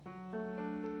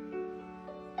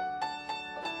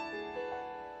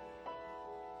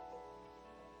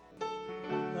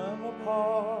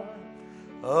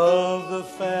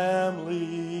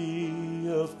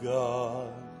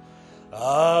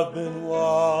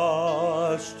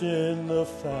washed in the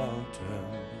fountain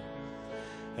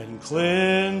and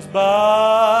cleansed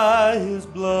by his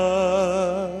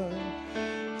blood,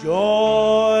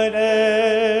 joint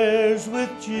heirs with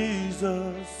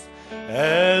Jesus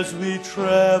as we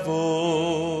travel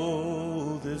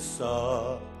this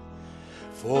sod.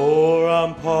 For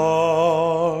I'm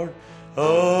part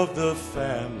of the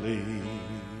family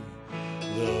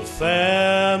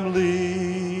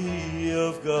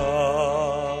of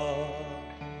God.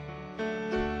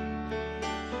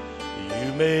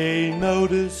 You may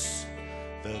notice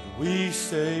that we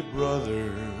say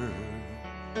brother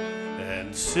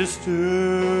and sister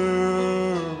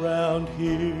around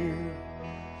here.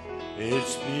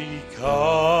 It's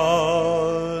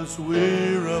because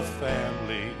we're a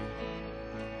family,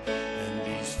 and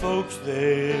these folks,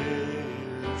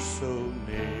 they're so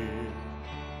near.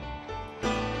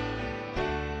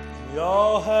 We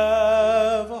all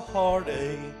have a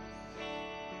heartache,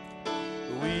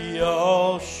 we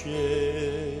all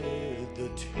shed the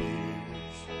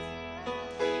tears,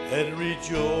 and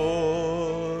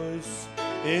rejoice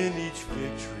in each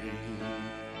victory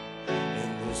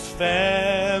in this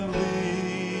family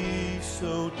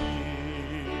so dear.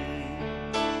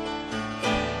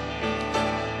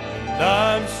 And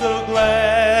I'm so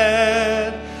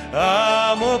glad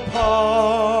I'm a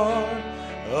part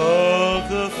of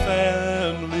the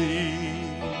family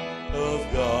of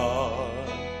God.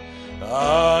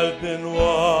 I've been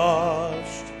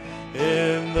washed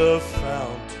in the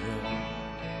fountain,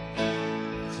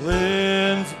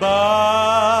 cleansed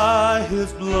by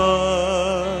his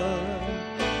blood,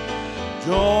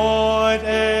 joint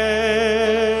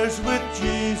heirs with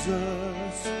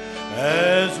Jesus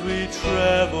as we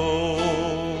travel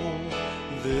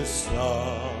this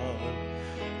sod.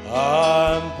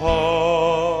 I'm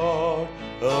part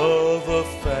of a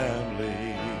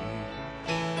family,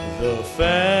 the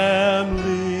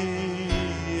family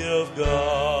of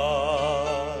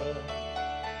God.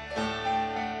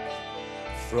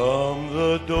 From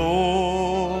the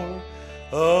door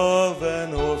of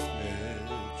an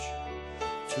orphanage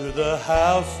to the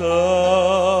house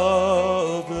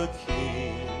of the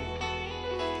King,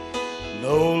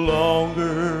 no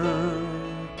longer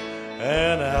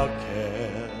an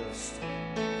outcast,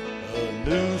 a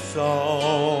new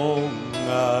song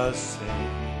I sing.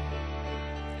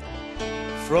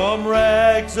 From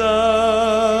rags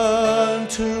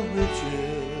unto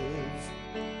riches,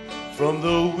 from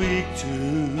the weak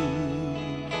to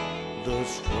the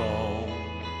strong.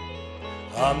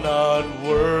 I'm not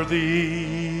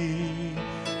worthy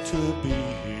to be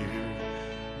here,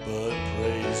 but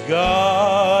praise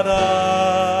God I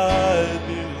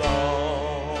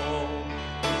belong.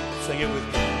 Sing it with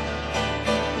me.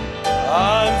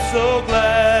 I'm so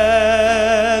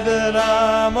glad that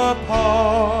I'm a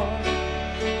part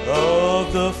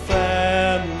of the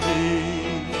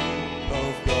family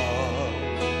of God.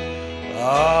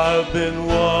 I've been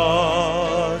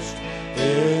washed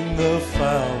in the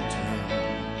fountain,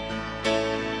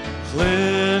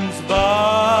 cleansed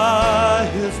by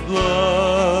his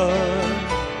blood,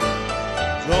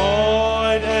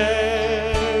 joint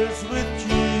heirs with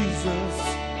Jesus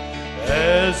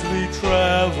as we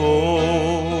travel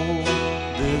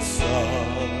this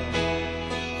sod.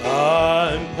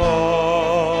 I'm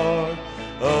part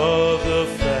of the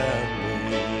family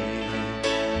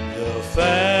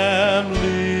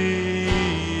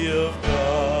of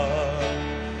God.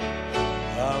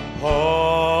 I'm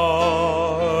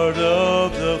part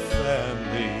of the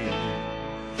family